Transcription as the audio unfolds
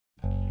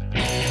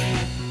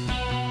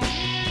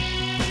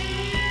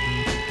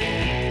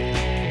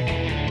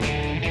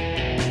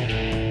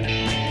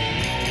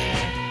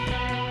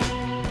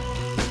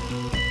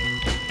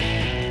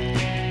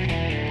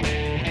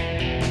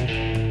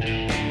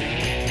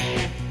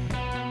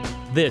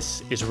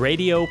This is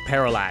Radio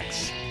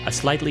Parallax, a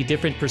slightly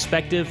different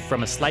perspective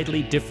from a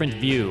slightly different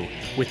view,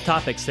 with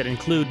topics that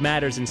include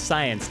matters in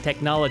science,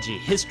 technology,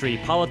 history,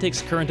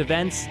 politics, current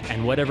events,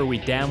 and whatever we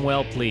damn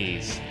well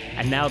please.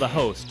 And now the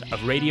host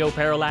of Radio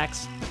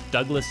Parallax,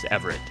 Douglas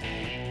Everett.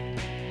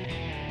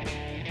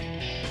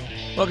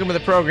 Welcome to the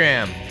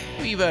program.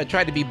 We've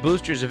tried to be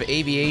boosters of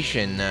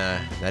aviation,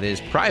 that is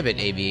private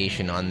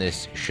aviation, on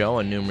this show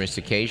on numerous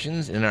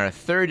occasions. In our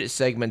third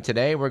segment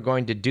today, we're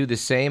going to do the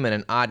same in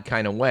an odd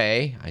kind of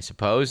way, I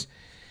suppose,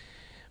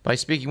 by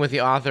speaking with the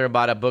author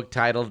about a book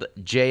titled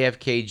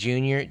JFK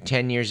Jr.,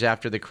 10 Years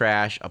After the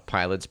Crash, A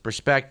Pilot's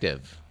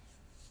Perspective.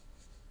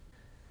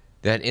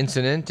 That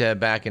incident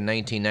back in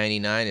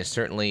 1999 has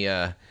certainly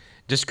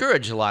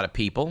discouraged a lot of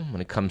people when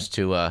it comes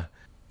to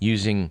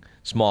using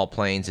small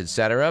planes,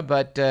 etc.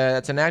 But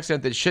that's an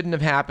accident that shouldn't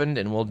have happened,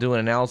 and we'll do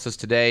an analysis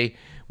today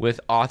with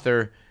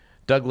author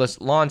Douglas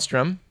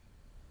Lahnstrom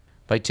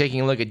by taking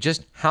a look at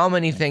just how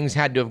many things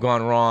had to have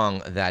gone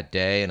wrong that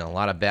day and a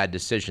lot of bad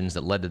decisions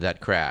that led to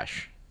that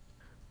crash.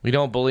 We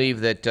don't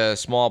believe that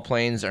small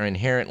planes are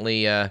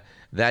inherently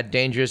that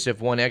dangerous if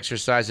one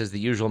exercises the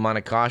usual amount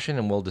of caution,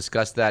 and we'll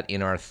discuss that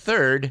in our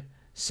third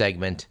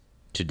segment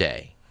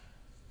today.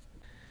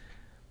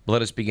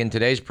 Let us begin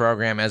today's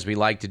program, as we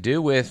like to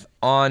do, with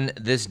On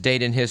This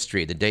Date in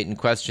History. The date in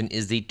question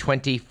is the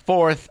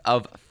 24th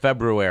of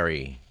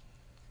February.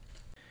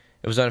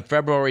 It was on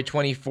February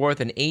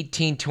 24th in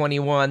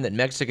 1821 that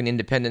Mexican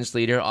independence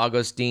leader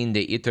Agustín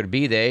de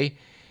Iturbide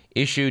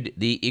issued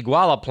the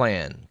Iguala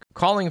Plan,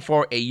 calling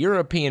for a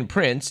European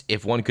prince,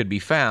 if one could be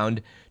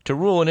found, to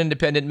rule an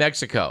independent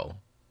Mexico.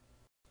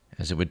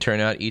 As it would turn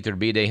out,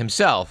 Iturbide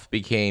himself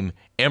became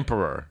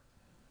emperor.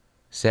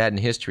 Sad in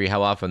history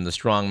how often the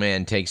strong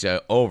man takes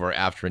over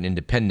after an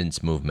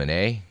independence movement,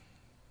 eh?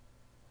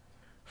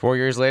 4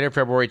 years later,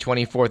 February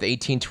 24th,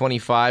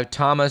 1825,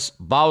 Thomas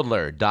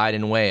Bowdler died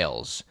in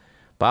Wales.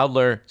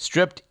 Bowdler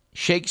stripped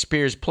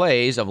Shakespeare's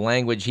plays of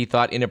language he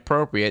thought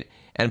inappropriate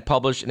and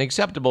published an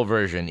acceptable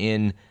version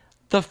in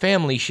The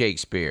Family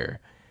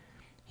Shakespeare.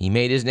 He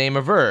made his name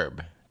a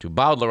verb. To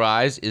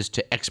Bowdlerize is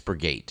to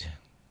expurgate.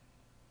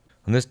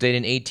 On this date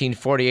in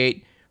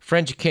 1848,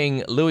 French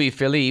King Louis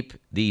Philippe,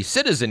 the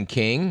Citizen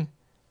King,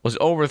 was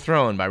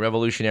overthrown by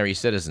revolutionary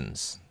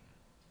citizens.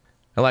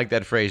 I like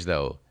that phrase,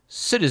 though,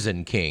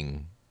 Citizen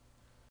King,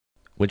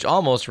 which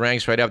almost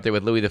ranks right up there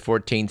with Louis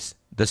XIV's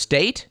The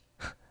State?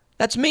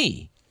 That's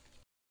me.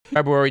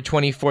 February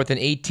 24th in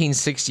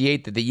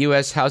 1868 that the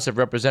U.S. House of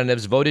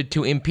Representatives voted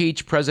to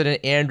impeach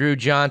President Andrew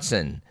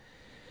Johnson,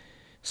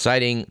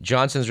 citing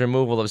Johnson's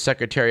removal of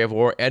Secretary of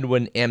War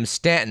Edwin M.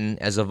 Stanton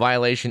as a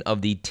violation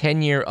of the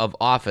Tenure of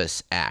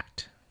Office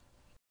Act.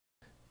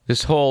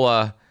 This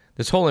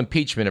whole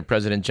impeachment of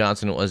President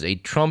Johnson was a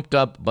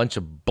trumped-up bunch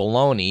of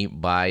baloney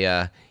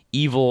by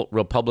evil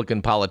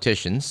Republican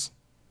politicians,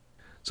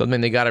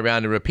 something they got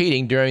around to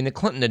repeating during the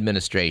Clinton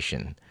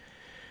administration.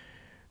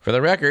 For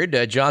the record,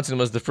 Johnson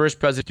was the first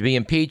president to be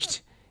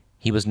impeached.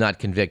 He was not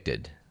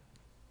convicted.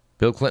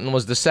 Bill Clinton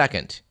was the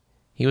second.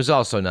 He was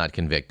also not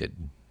convicted.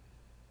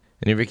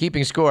 And if you're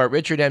keeping score,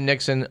 Richard M.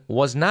 Nixon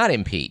was not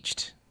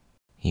impeached.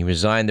 He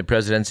resigned the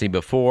presidency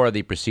before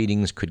the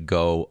proceedings could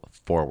go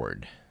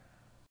forward.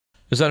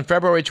 It was on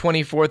February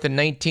 24th in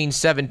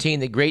 1917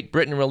 that Great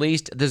Britain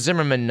released the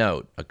Zimmermann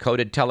Note, a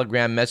coded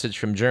telegram message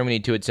from Germany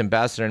to its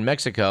ambassador in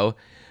Mexico,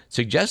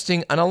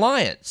 suggesting an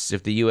alliance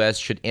if the U.S.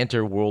 should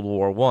enter World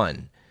War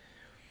I.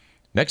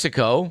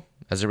 Mexico,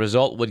 as a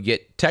result, would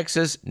get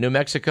Texas, New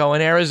Mexico,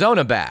 and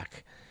Arizona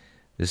back.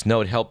 This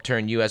note helped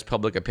turn U.S.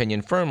 public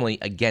opinion firmly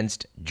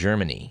against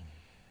Germany.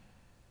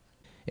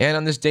 And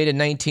on this date in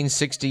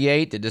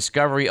 1968, the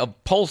discovery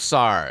of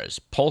pulsars,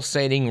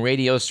 pulsating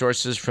radio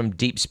sources from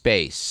deep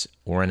space,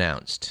 were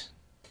announced.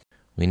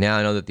 We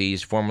now know that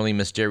these formerly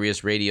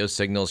mysterious radio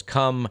signals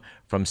come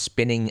from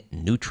spinning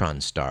neutron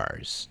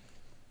stars.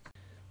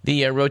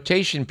 The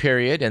rotation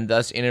period, and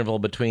thus interval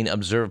between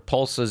observed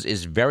pulses,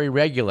 is very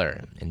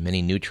regular in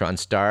many neutron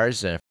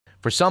stars.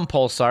 For some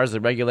pulsars,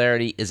 the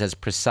regularity is as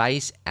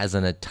precise as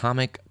an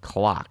atomic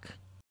clock.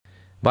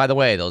 By the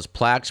way, those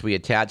plaques we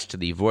attached to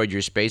the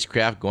Voyager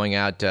spacecraft going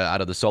out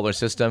of the solar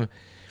system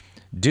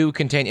do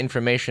contain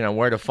information on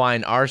where to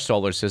find our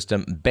solar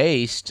system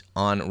based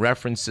on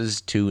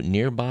references to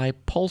nearby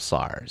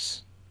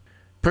pulsars.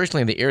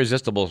 Personally, the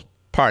irresistible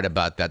part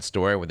about that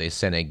story, where they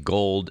sent a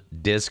gold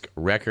disc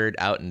record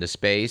out into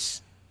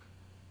space,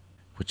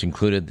 which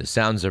included the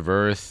sounds of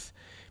Earth,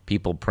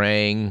 people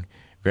praying,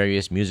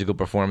 various musical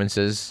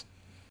performances,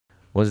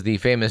 was the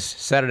famous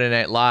Saturday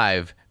Night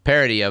Live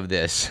parody of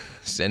this,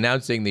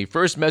 announcing the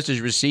first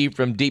message received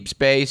from deep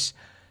space: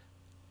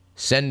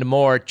 send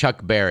more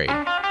Chuck Berry.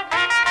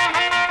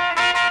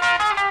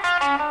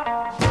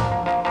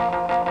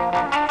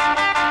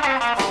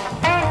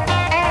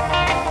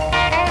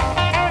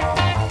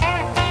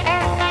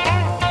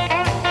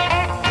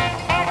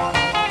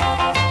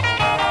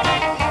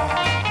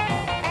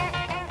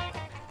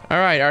 All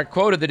right, our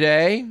quote of the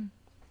day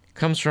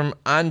comes from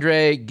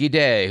André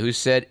Gide, who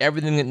said,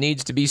 "Everything that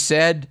needs to be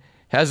said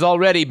has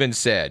already been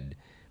said.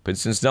 but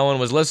since no one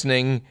was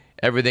listening,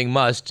 everything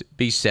must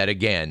be said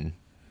again.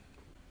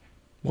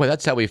 Boy,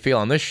 that's how we feel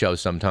on this show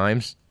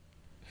sometimes.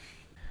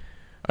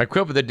 Our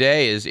quip of the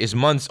day is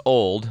months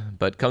old,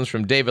 but comes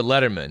from David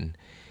Letterman.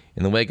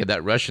 In the wake of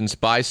that Russian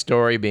spy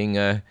story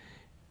being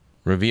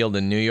revealed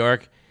in New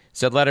York,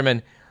 said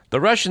Letterman, "The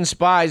Russian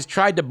spies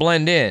tried to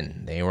blend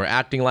in. They were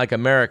acting like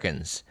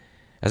Americans.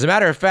 As a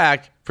matter of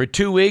fact, for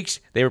 2 weeks,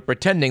 they were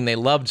pretending they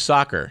loved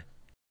soccer."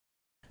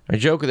 Our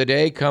joke of the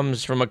day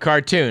comes from a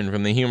cartoon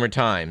from the Humor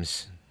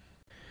Times.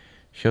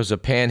 Shows a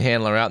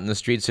panhandler out in the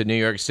streets of New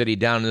York City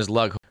down on his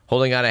luck,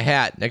 holding out a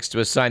hat next to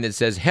a sign that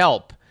says,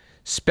 "Help!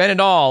 Spend it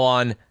all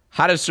on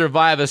how to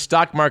survive a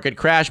stock market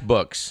crash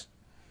books."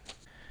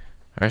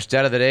 Our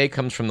stat of the day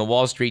comes from the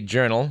Wall Street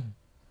Journal.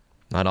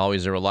 Not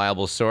always a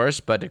reliable source,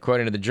 but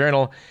according to the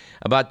Journal,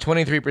 about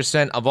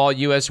 23% of all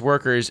U.S.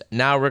 workers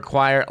now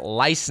require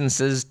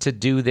licenses to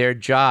do their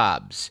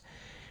jobs,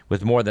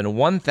 with more than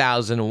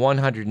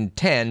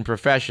 1,110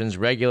 professions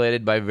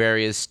regulated by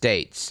various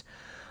states.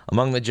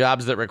 Among the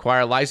jobs that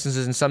require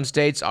licenses in some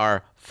states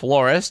are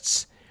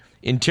florists,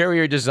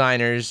 interior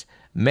designers,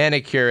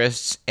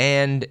 manicurists,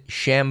 and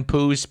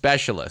shampoo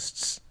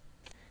specialists.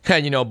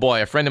 And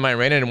boy, a friend of mine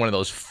ran into one of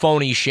those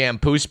phony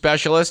shampoo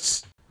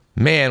specialists.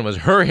 Man, was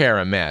her hair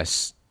a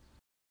mess.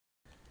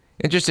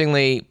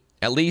 Interestingly,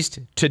 at least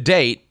to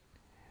date,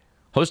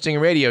 hosting a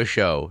radio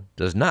show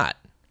does not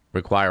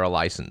require a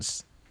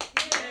license.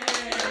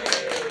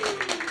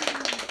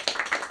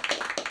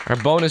 Our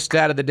bonus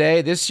stat of the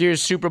day, this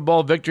year's Super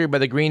Bowl victory by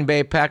the Green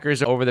Bay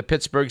Packers over the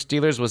Pittsburgh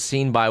Steelers was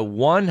seen by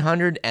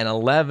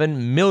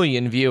 111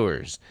 million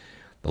viewers,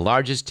 the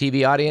largest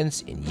TV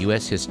audience in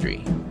U.S.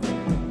 history.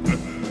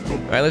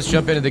 All right, let's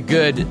jump into the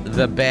good,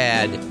 the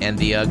bad, and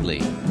the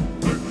ugly.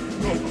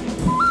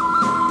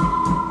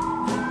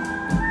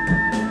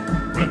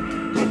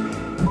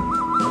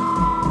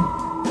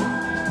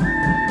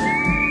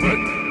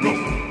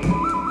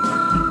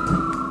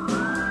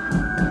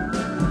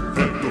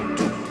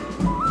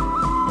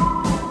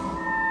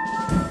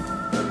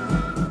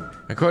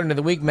 According to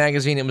The Week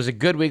magazine, it was a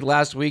good week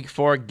last week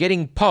for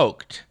getting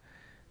poked.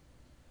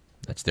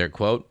 That's their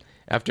quote.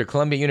 After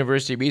Columbia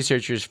University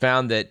researchers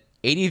found that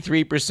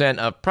 83%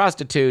 of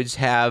prostitutes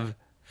have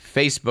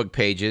Facebook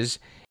pages,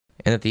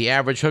 and that the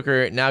average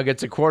hooker now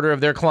gets a quarter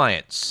of their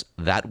clients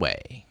that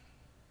way.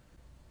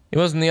 It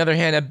was, on the other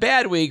hand, a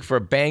bad week for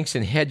banks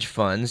and hedge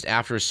funds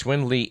after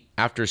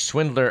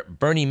swindler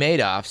Bernie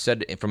Madoff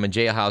said from a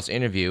jailhouse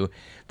interview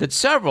that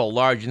several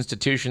large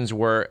institutions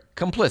were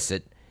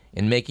complicit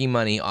in making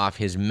money off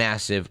his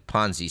massive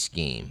Ponzi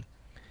scheme.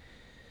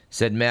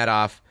 Said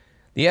Madoff,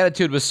 the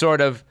attitude was sort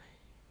of,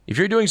 if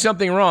you're doing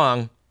something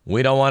wrong,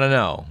 we don't want to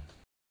know.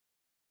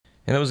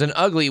 And it was an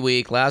ugly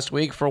week last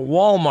week for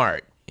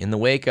Walmart in the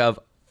wake of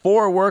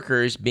 4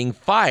 workers being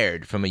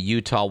fired from a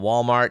Utah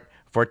Walmart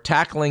for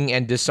tackling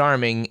and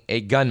disarming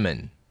a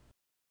gunman.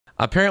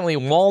 Apparently,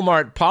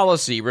 Walmart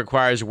policy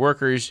requires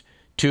workers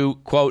to,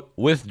 quote,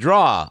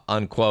 withdraw,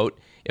 unquote,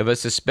 if a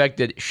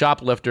suspected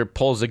shoplifter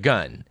pulls a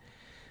gun.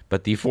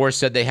 But the force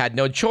said they had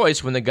no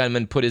choice when the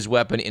gunman put his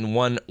weapon in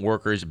one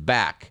worker's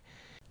back.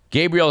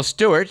 Gabriel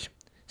Stewart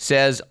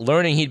says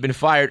learning he'd been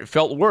fired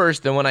felt worse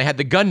than when I had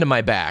the gun to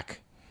my back.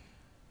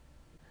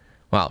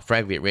 Well,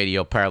 frankly, at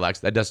Radio Parallax,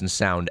 that doesn't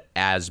sound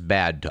as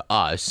bad to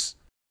us.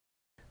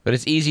 But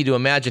it's easy to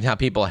imagine how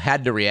people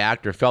had to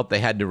react or felt they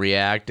had to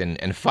react,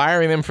 and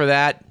firing them for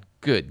that,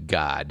 good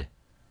God.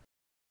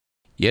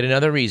 Yet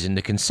another reason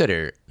to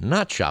consider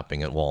not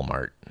shopping at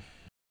Walmart.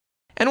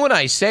 And when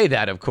I say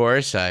that, of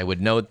course, I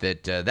would note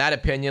that that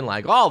opinion,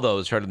 like all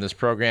those heard in this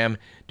program,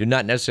 do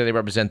not necessarily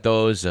represent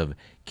those of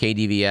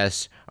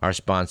KDVS, our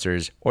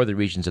sponsors, or the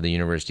Regents of the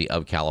University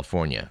of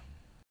California.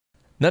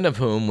 None of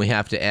whom, we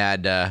have to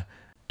add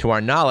to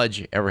our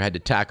knowledge, ever had to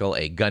tackle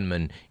a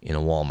gunman in a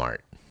Walmart.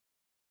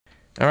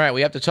 All right,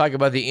 we have to talk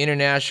about the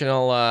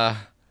international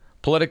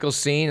political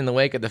scene in the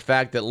wake of the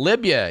fact that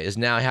Libya is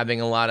now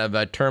having a lot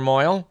of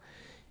turmoil.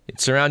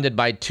 It's surrounded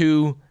by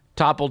 2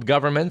 toppled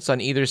governments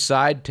on either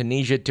side,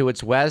 Tunisia to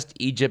its west,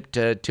 Egypt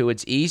to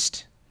its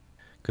east.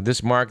 Could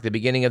this mark the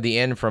beginning of the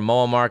end for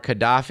Muammar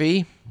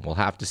Gaddafi? We'll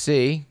have to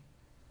see.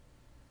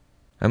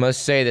 I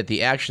must say that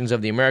the actions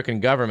of the American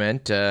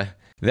government,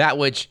 that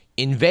which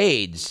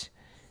invades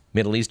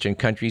Middle Eastern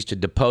countries to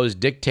depose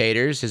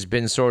dictators, has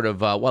been sort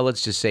of,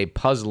 let's just say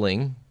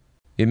puzzling.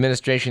 The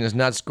administration has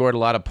not scored a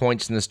lot of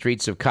points in the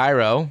streets of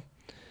Cairo.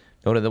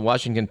 Noted the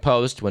Washington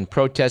Post, when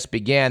protests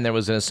began, there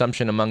was an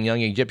assumption among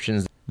young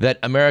Egyptians that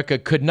America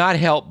could not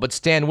help but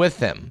stand with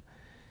them.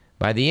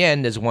 By the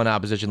end, as one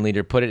opposition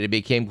leader put it, it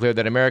became clear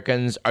that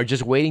Americans are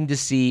just waiting to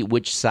see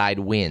which side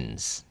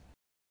wins.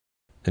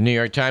 The New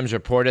York Times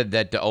reported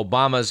that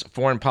Obama's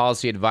foreign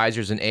policy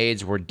advisors and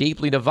aides were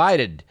deeply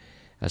divided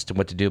as to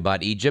what to do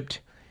about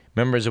Egypt.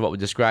 Members of what was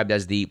described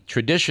as the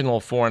traditional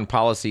foreign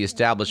policy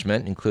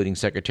establishment, including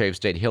Secretary of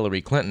State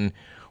Hillary Clinton,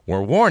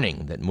 were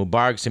warning that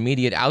Mubarak's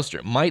immediate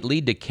ouster might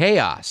lead to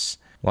chaos,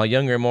 while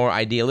younger, more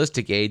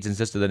idealistic aides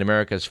insisted that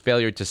America's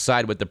failure to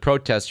side with the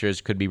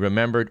protesters could be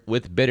remembered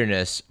with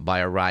bitterness by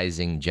a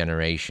rising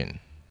generation.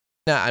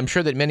 Now, I'm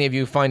sure that many of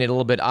you find it a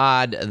little bit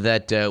odd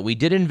that we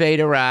did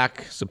invade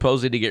Iraq,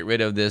 supposedly to get rid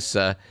of this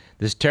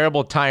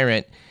terrible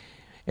tyrant.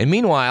 And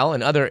meanwhile,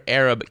 in other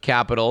Arab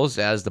capitals,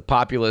 as the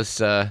populace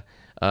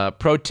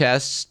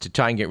protests to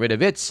try and get rid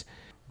of its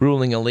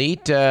ruling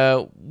elite,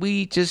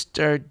 we just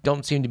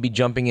don't seem to be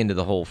jumping into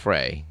the whole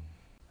fray.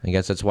 I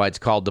guess that's why it's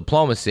called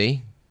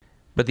diplomacy.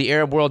 But the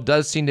Arab world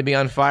does seem to be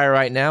on fire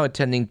right now,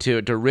 intending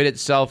to rid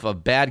itself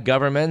of bad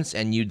governments,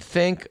 and you'd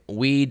think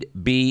we'd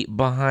be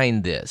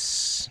behind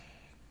this.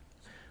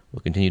 We'll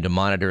continue to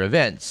monitor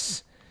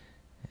events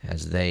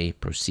as they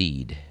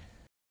proceed.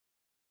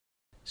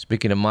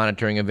 Speaking of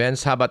monitoring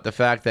events, how about the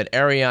fact that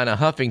Arianna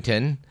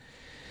Huffington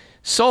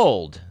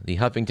sold the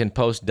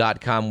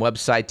HuffingtonPost.com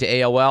website to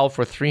AOL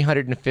for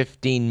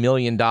 $315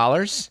 million.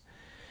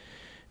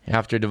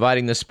 After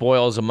dividing the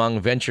spoils among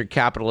venture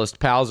capitalist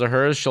pals of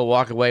hers, she'll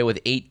walk away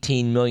with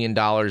 $18 million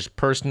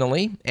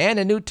personally and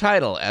a new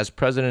title as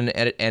president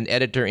and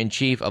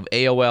editor-in-chief of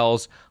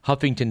AOL's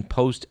Huffington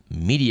Post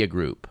Media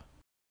Group.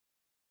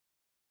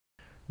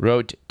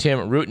 Wrote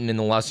Tim Rutan in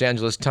the Los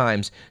Angeles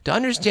Times, to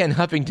understand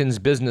Huffington's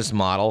business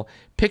model,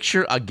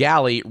 picture a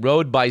galley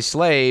rowed by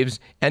slaves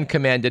and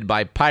commanded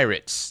by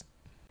pirates.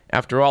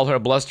 After all her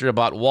bluster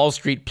about Wall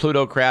Street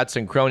plutocrats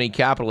and crony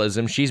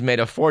capitalism, she's made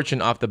a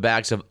fortune off the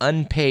backs of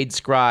unpaid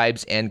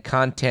scribes and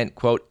content,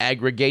 quote,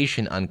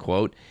 aggregation,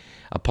 unquote,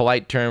 a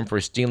polite term for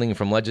stealing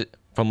from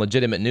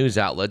legitimate news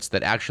outlets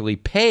that actually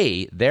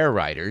pay their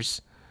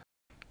writers.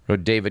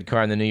 Wrote David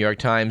Carr in the New York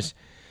Times,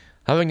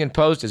 Huffington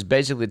Post is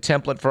basically the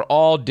template for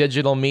all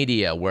digital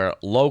media where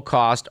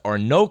low-cost or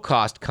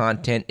no-cost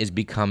content is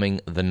becoming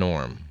the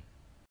norm.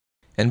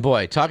 And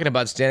boy, talking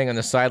about standing on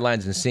the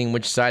sidelines and seeing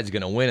which side's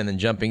going to win and then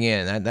jumping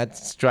in, that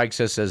strikes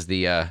us as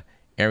the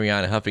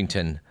Arianna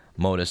Huffington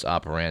modus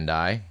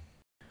operandi.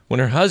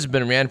 When her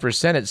husband ran for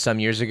Senate some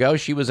years ago,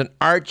 she was an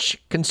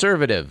arch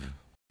conservative.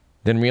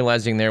 Then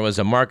realizing there was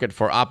a market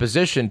for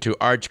opposition to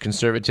arch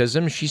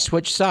conservatism, she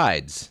switched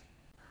sides.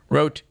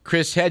 Wrote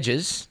Chris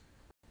Hedges,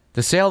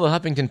 the sale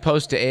of the Huffington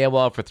Post to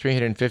AOL for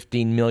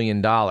 $315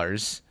 million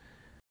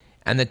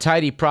and the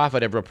tidy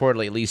profit of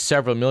reportedly at least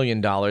several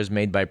 $million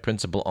made by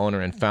principal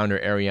owner and founder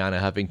Arianna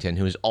Huffington,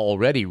 who is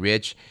already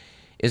rich,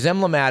 is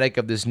emblematic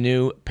of this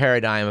new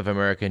paradigm of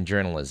American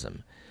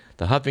journalism.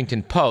 The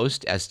Huffington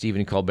Post, as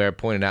Stephen Colbert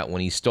pointed out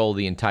when he stole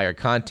the entire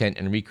content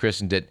and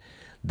rechristened it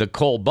the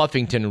Cole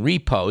Buffington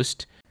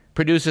Repost,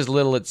 produces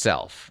little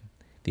itself.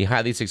 The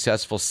highly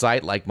successful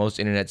site, like most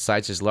internet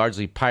sites, is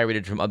largely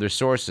pirated from other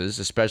sources,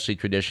 especially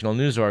traditional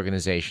news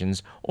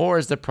organizations, or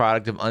is the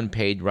product of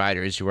unpaid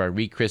writers who are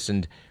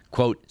rechristened,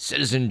 quote,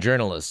 citizen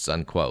journalists,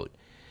 unquote.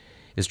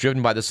 It's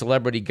driven by the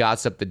celebrity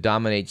gossip that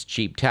dominates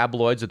cheap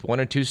tabloids with one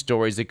or two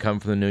stories that come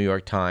from the New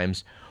York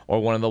Times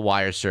or one of the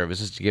wire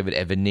services to give it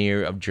a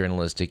veneer of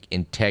journalistic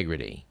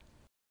integrity.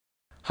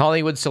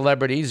 Hollywood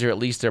celebrities, or at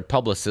least their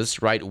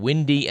publicists, write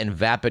windy and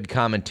vapid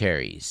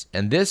commentaries,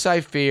 and this, I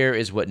fear,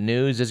 is what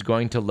news is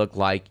going to look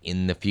like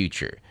in the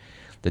future.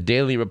 The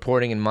daily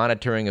reporting and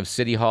monitoring of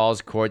city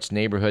halls, courts,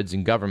 neighborhoods,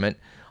 and government,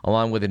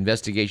 along with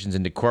investigations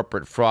into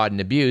corporate fraud and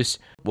abuse,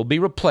 will be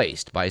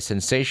replaced by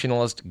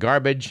sensationalist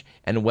garbage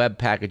and web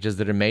packages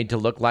that are made to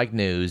look like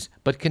news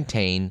but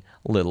contain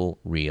little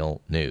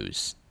real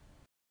news.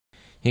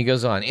 He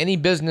goes on, any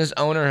business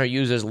owner who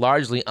uses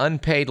largely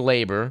unpaid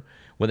labor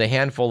with a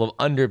handful of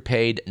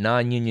underpaid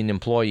non-union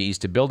employees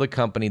to build a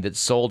company that's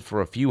sold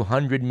for a few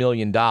 $100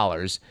 million,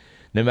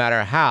 no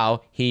matter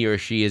how he or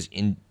she is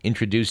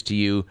introduced to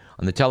you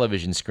on the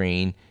television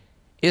screen,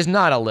 is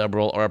not a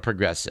liberal or a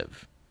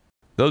progressive.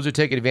 Those who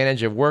take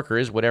advantage of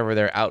workers, whatever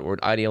their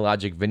outward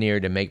ideologic veneer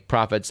to make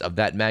profits of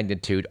that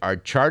magnitude, are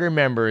charter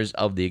members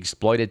of the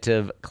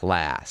exploitative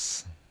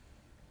class.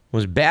 It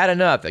was bad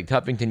enough that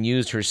Huffington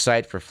used her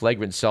site for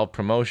flagrant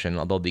self-promotion,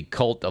 although the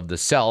cult of the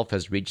self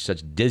has reached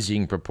such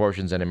dizzying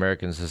proportions in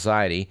American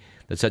society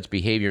that such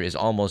behavior is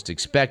almost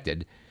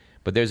expected,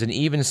 but there's an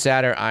even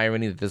sadder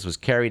irony that this was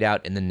carried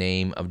out in the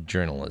name of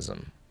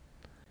journalism.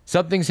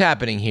 Something's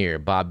happening here,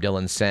 Bob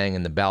Dylan sang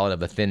in The Ballad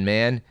of a Thin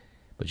Man,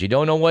 but you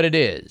don't know what it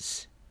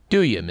is,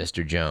 do you,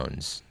 Mr.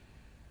 Jones?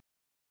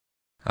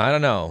 I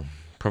don't know.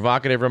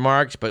 Provocative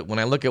remarks, but when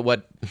I look at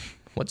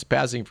what's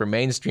passing for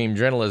mainstream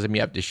journalism,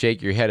 you have to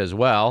shake your head as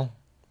well.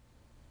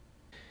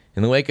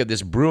 In the wake of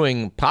this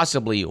brewing,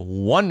 possibly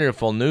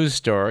wonderful news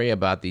story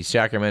about the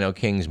Sacramento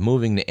Kings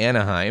moving to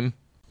Anaheim,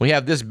 we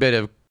have this bit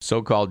of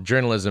so-called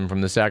journalism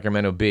from the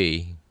Sacramento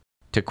Bee.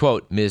 To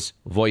quote Ms.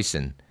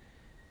 Voisin,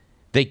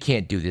 they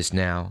can't do this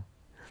now.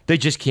 They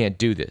just can't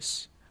do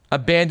this.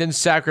 Abandon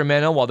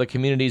Sacramento while the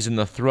community's in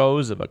the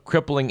throes of a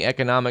crippling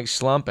economic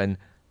slump and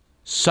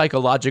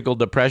psychological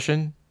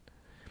depression?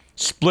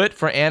 Split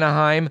for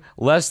Anaheim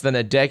less than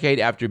a decade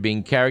after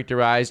being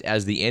characterized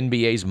as the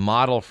NBA's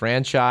model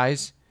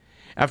franchise?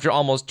 After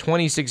almost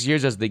 26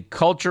 years as the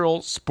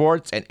cultural,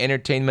 sports, and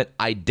entertainment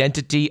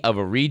identity of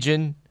a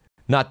region?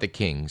 Not the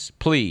Kings.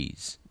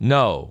 Please.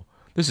 No.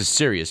 This is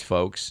serious,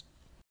 folks.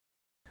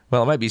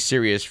 Well, it might be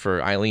serious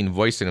for Eileen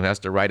Voisin, who has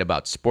to write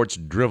about sports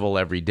drivel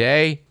every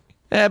day.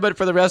 But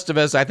for the rest of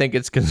us, I think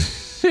it's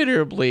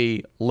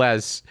considerably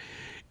less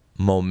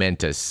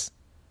momentous.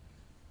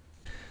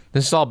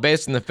 This is all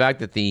based on the fact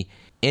that the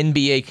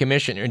NBA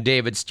Commissioner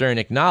David Stern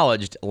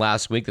acknowledged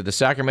last week that the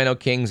Sacramento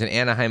Kings and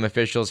Anaheim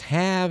officials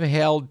have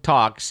held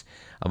talks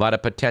about a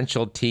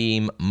potential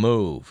team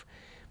move.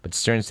 But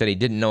Stern said he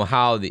didn't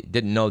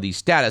know the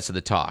status of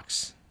the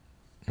talks.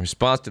 In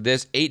response to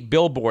this, 8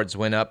 billboards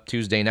went up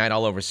Tuesday night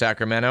all over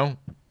Sacramento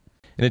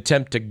in an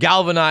attempt to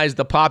galvanize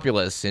the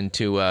populace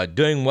into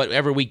doing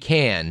whatever we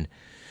can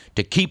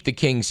to keep the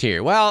Kings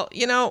here. Well,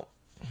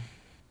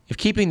 if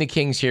keeping the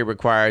Kings here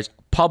requires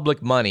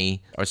public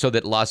money, or so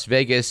that Las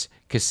Vegas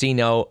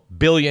casino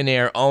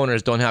billionaire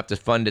owners don't have to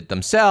fund it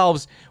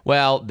themselves,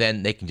 well,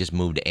 then they can just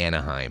move to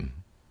Anaheim.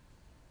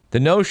 The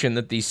notion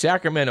that the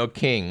Sacramento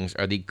Kings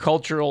are the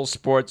cultural,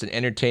 sports, and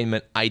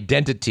entertainment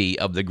identity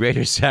of the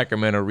greater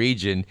Sacramento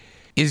region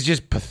is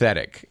just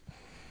pathetic.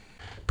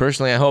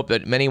 Personally, I hope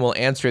that many will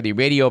answer the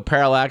Radio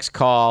Parallax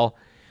call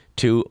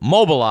to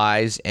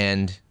mobilize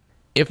and,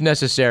 if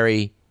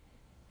necessary,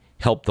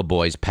 help the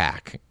boys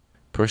pack.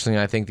 Personally,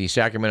 I think the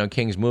Sacramento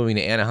Kings moving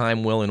to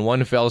Anaheim will, in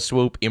one fell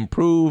swoop,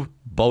 improve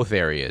both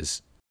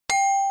areas.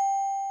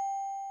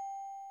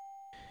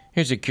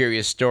 Here's a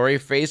curious story.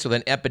 Faced with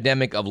an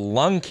epidemic of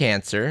lung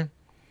cancer,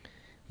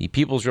 the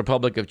People's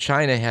Republic of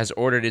China has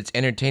ordered its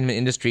entertainment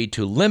industry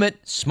to limit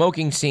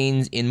smoking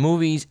scenes in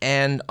movies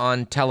and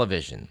on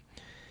television.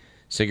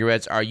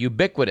 Cigarettes are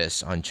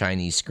ubiquitous on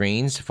Chinese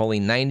screens. Fully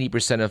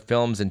 90% of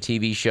films and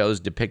TV shows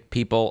depict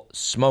people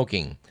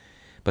smoking.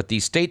 But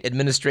the State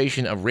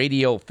Administration of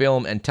Radio,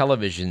 Film, and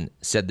Television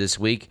said this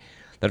week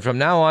that from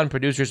now on,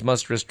 producers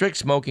must restrict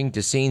smoking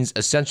to scenes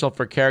essential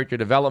for character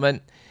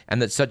development,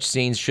 and that such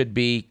scenes should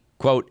be,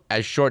 quote,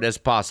 as short as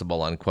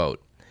possible,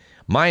 unquote.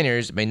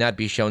 Minors may not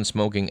be shown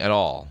smoking at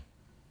all.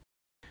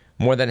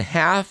 More than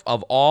half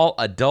of all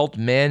adult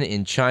men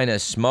in China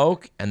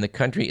smoke, and the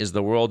country is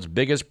the world's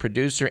biggest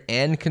producer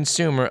and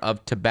consumer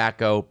of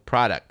tobacco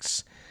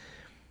products.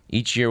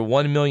 Each year,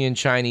 1 million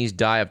Chinese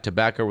die of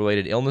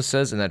tobacco-related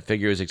illnesses, and that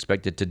figure is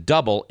expected to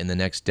double in the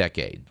next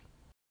decade.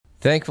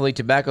 Thankfully,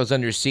 tobacco is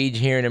under siege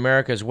here in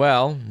America as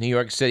well. New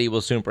York City will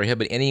soon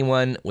prohibit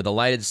anyone with a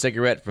lighted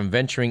cigarette from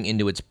venturing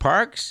into its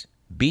parks,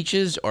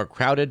 beaches, or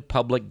crowded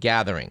public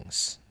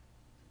gatherings.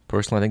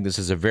 Personally, I think this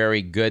is a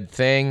very good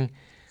thing.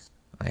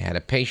 I had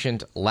a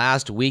patient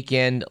last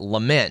weekend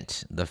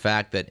lament the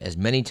fact that as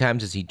many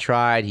times as he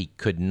tried, he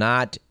could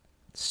not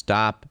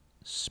stop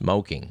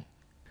smoking.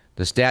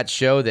 The stats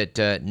show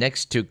that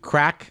next to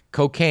crack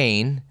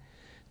cocaine,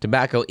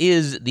 tobacco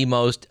is the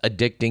most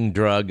addicting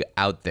drug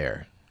out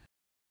there.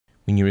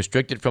 When you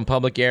restrict it from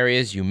public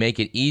areas, you make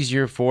it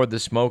easier for the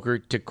smoker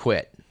to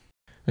quit.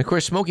 And of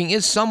course, smoking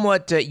is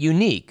somewhat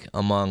unique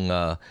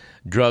among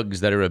drugs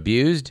that are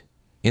abused,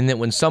 in that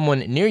when someone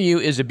near you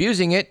is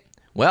abusing it,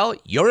 well,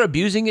 you're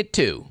abusing it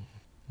too,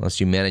 unless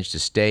you manage to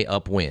stay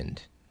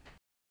upwind.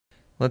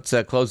 Let's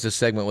close this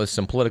segment with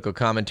some political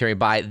commentary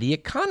by The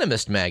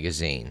Economist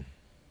magazine,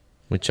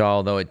 which,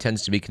 although it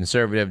tends to be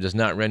conservative, does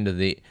not run to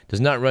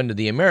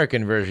the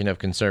American version of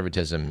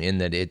conservatism, in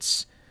that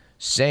it's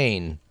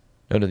sane.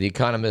 Note of The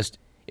Economist: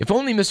 if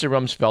only Mr.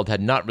 Rumsfeld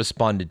had not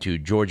responded to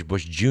George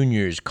Bush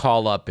Jr.'s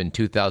call-up in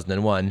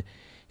 2001,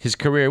 his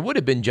career would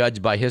have been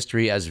judged by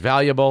history as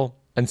valuable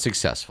and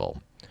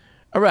successful.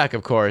 Iraq,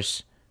 of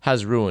course,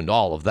 has ruined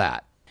all of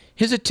that.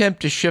 His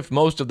attempt to shift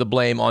most of the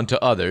blame onto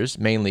others,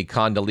 mainly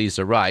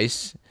Condoleezza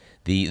Rice,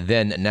 the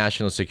then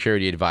National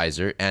Security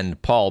Advisor,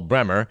 and Paul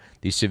Bremer,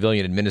 the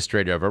civilian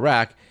administrator of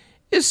Iraq,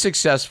 is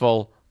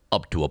successful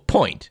up to a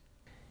point.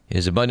 It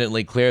is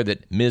abundantly clear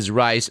that Ms.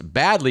 Rice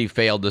badly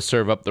failed to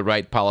serve up the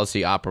right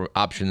policy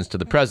options to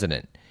the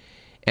president.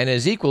 And it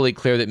is equally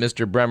clear that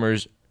Mr.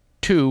 Bremer's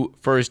 2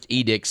 first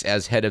edicts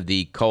as head of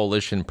the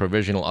Coalition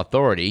Provisional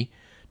Authority,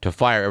 to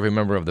fire every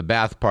member of the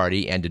Ba'ath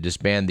Party and to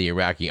disband the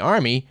Iraqi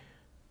army,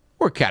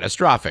 were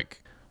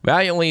catastrophic.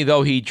 Valiantly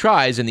though he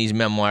tries in these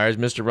memoirs,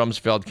 Mr.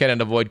 Rumsfeld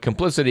cannot avoid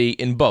complicity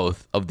in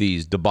both of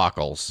these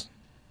debacles.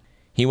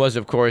 He was,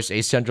 of course,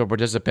 a central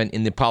participant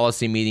in the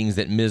policy meetings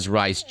that Ms.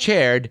 Rice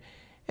chaired,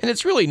 and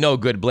it's really no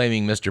good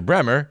blaming Mr.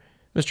 Bremer.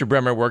 Mr.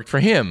 Bremer worked for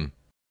him.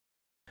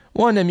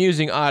 One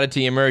amusing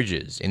oddity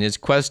emerges. In his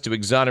quest to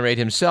exonerate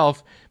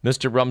himself,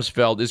 Mr.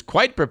 Rumsfeld is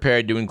quite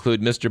prepared to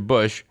include Mr.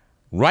 Bush,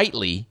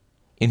 rightly,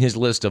 in his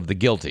list of the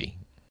guilty.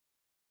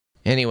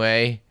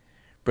 Anyway,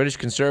 British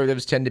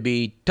conservatives tend to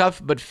be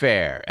tough but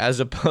fair,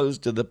 as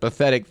opposed to the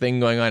pathetic thing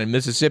going on in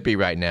Mississippi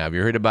right now. Have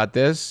you heard about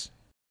this?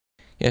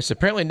 Yes,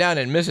 apparently down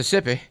in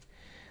Mississippi,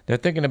 they're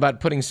thinking about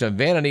putting some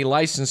vanity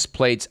license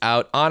plates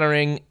out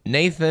honoring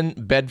Nathan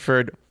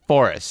Bedford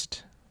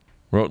Forrest,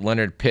 wrote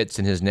Leonard Pitts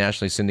in his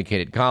nationally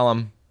syndicated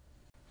column,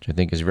 which I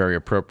think is very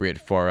appropriate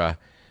for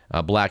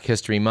Black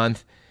History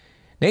Month.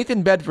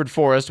 Nathan Bedford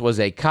Forrest was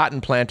a cotton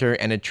planter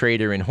and a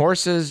trader in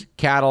horses,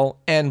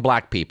 cattle, and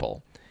black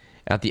people.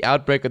 At the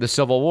outbreak of the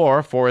Civil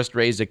War, Forrest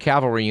raised a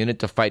cavalry unit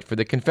to fight for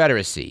the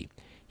Confederacy.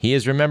 He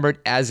is remembered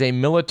as a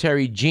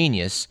military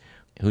genius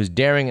whose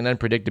daring and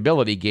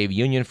unpredictability gave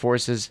Union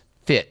forces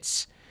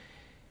fits.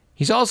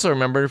 He's also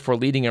remembered for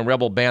leading a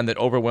rebel band that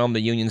overwhelmed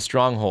the Union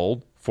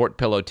stronghold, Fort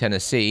Pillow,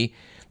 Tennessee,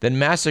 then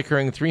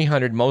massacring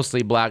 300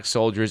 mostly black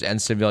soldiers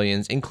and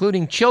civilians,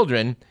 including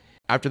children,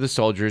 after the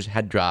soldiers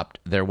had dropped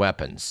their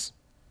weapons.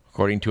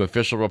 According to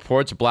official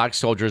reports, black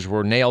soldiers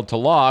were nailed to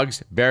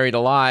logs, buried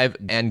alive,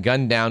 and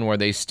gunned down where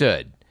they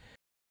stood.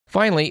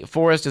 Finally,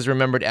 Forrest is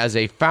remembered as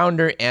a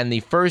founder and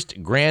the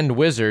first Grand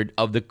Wizard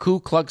of the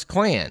Ku Klux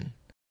Klan.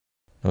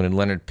 Noted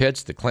Leonard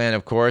Pitts, the Klan,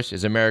 of course,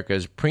 is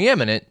America's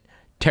preeminent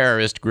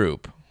terrorist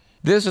group.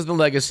 This is the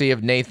legacy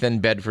of Nathan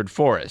Bedford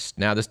Forrest.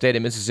 Now, the state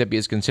of Mississippi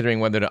is considering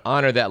whether to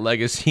honor that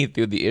legacy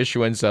through the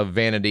issuance of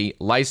vanity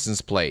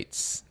license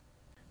plates.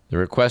 The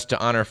request to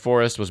honor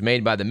Forrest was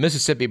made by the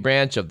Mississippi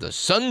branch of the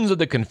Sons of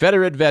the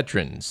Confederate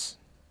Veterans,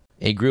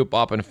 a group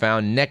often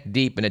found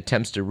neck-deep in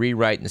attempts to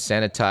rewrite and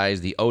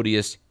sanitize the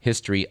odious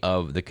history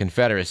of the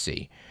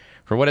Confederacy.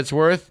 For what it's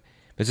worth,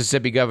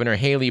 Mississippi Governor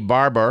Haley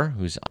Barbour,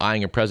 who's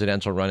eyeing a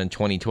presidential run in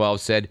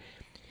 2012, said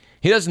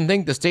he doesn't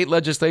think the state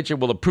legislature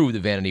will approve the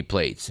vanity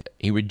plates.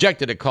 He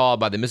rejected a call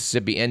by the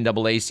Mississippi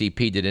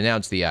NAACP to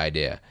denounce the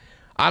idea.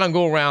 "I don't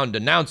go around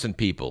denouncing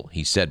people,"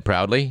 he said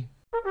proudly.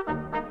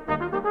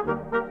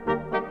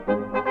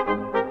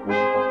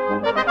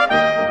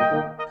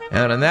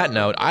 And on that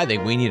note, I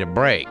think we need a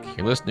break.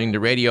 You're listening to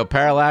Radio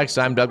Parallax.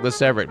 I'm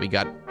Douglas Everett. We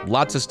got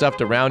lots of stuff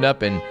to round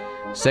up in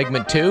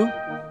segment 2.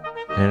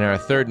 And in our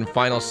third and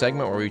final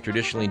segment, where we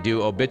traditionally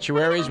do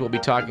obituaries, we'll be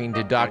talking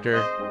to Dr.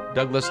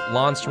 Douglas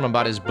Lahnstrom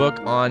about his book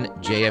on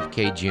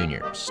JFK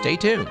Jr. Stay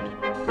tuned.